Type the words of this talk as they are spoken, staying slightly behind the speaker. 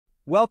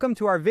Welcome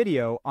to our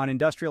video on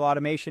industrial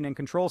automation and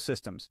control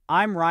systems.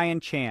 I'm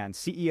Ryan Chan,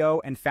 CEO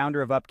and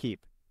founder of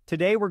Upkeep.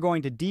 Today we're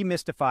going to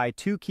demystify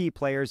two key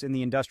players in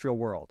the industrial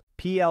world,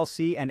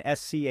 PLC and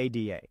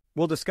SCADA.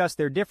 We'll discuss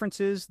their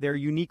differences, their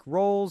unique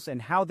roles,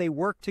 and how they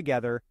work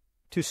together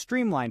to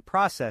streamline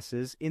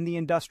processes in the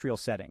industrial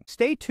setting.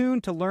 Stay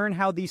tuned to learn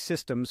how these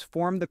systems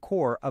form the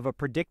core of a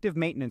predictive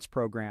maintenance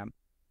program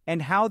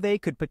and how they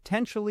could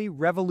potentially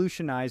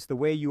revolutionize the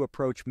way you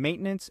approach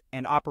maintenance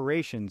and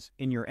operations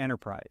in your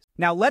enterprise.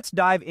 Now let's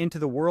dive into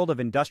the world of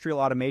industrial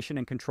automation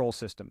and control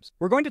systems.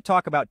 We're going to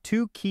talk about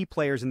two key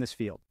players in this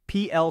field,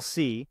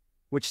 PLC,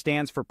 which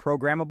stands for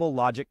Programmable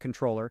Logic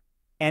Controller,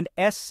 and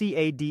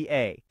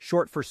SCADA,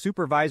 short for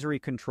Supervisory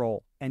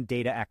Control and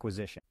Data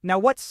Acquisition. Now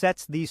what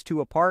sets these two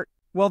apart?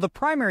 Well, the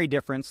primary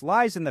difference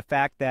lies in the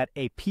fact that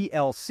a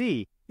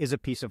PLC is a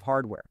piece of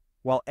hardware,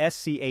 while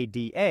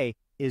SCADA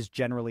is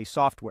generally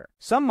software.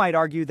 Some might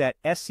argue that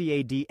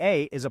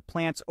SCADA is a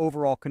plant's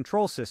overall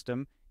control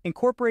system,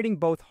 incorporating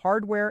both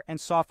hardware and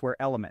software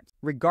elements.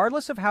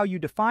 Regardless of how you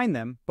define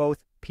them,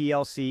 both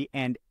PLC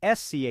and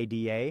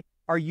SCADA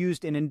are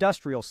used in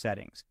industrial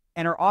settings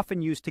and are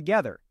often used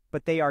together,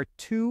 but they are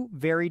two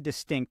very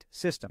distinct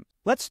systems.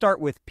 Let's start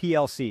with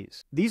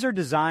PLCs. These are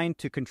designed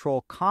to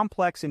control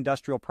complex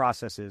industrial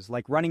processes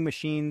like running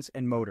machines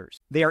and motors.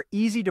 They are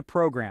easy to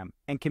program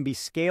and can be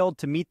scaled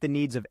to meet the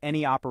needs of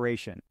any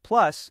operation.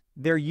 Plus,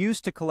 they're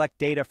used to collect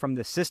data from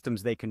the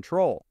systems they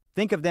control.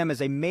 Think of them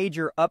as a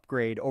major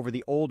upgrade over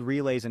the old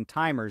relays and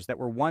timers that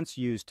were once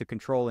used to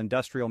control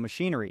industrial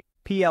machinery.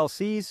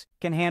 PLCs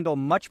can handle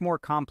much more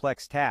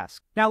complex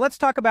tasks. Now let's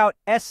talk about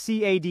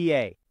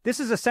SCADA. This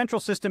is a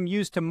central system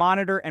used to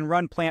monitor and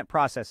run plant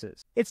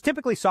processes. It's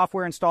typically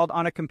software installed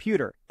on a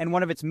computer, and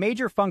one of its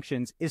major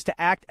functions is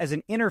to act as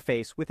an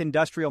interface with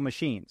industrial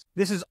machines.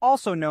 This is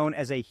also known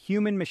as a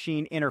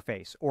human-machine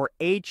interface, or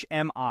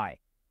HMI.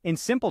 In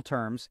simple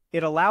terms,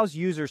 it allows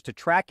users to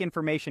track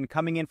information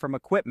coming in from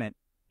equipment,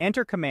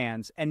 enter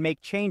commands, and make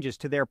changes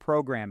to their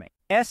programming.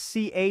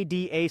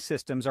 SCADA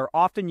systems are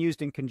often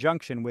used in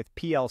conjunction with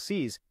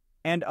PLCs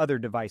and other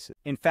devices.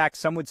 In fact,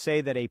 some would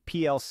say that a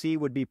PLC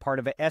would be part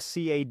of a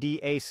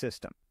SCADA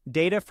system.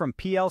 Data from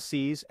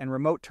PLCs and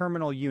remote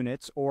terminal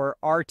units, or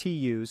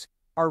RTUs,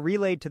 are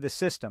relayed to the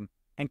system,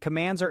 and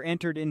commands are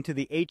entered into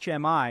the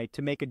HMI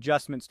to make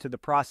adjustments to the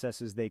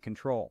processes they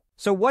control.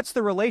 So what's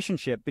the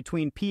relationship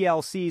between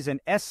PLCs and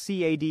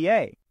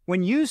SCADA?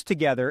 When used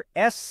together,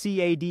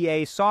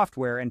 SCADA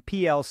software and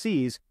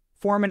PLCs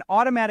form an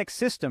automatic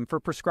system for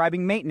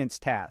prescribing maintenance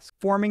tasks,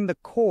 forming the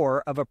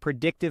core of a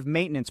predictive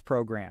maintenance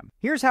program.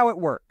 Here's how it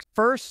works.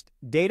 First,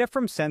 data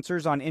from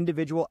sensors on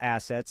individual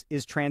assets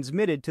is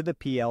transmitted to the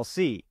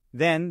PLC.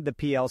 Then, the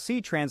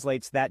PLC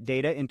translates that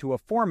data into a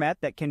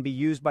format that can be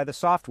used by the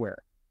software.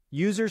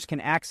 Users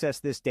can access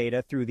this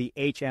data through the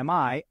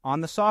HMI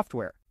on the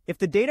software. If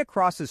the data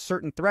crosses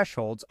certain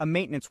thresholds, a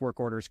maintenance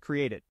work order is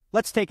created.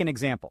 Let's take an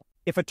example.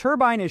 If a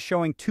turbine is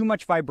showing too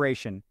much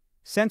vibration,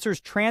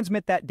 sensors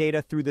transmit that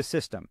data through the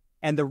system,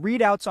 and the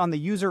readouts on the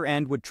user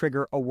end would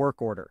trigger a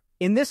work order.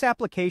 In this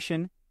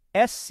application,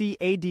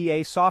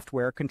 SCADA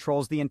software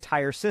controls the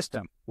entire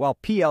system, while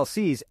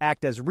PLCs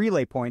act as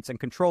relay points and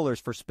controllers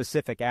for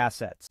specific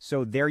assets.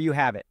 So there you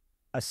have it,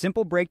 a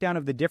simple breakdown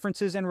of the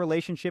differences and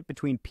relationship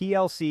between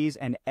PLCs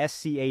and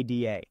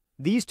SCADA.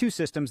 These two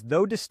systems,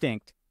 though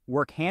distinct,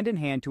 work hand in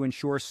hand to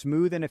ensure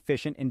smooth and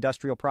efficient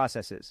industrial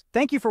processes.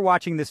 Thank you for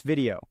watching this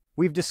video.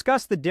 We've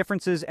discussed the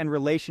differences and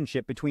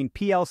relationship between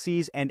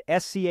PLCs and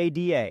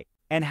SCADA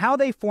and how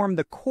they form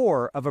the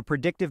core of a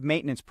predictive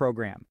maintenance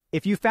program.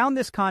 If you found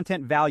this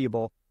content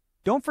valuable,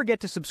 don't forget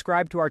to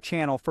subscribe to our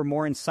channel for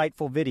more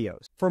insightful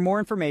videos. For more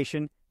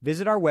information,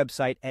 visit our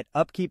website at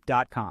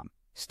upkeep.com.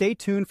 Stay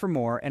tuned for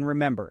more, and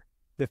remember,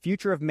 the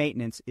future of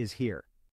maintenance is here.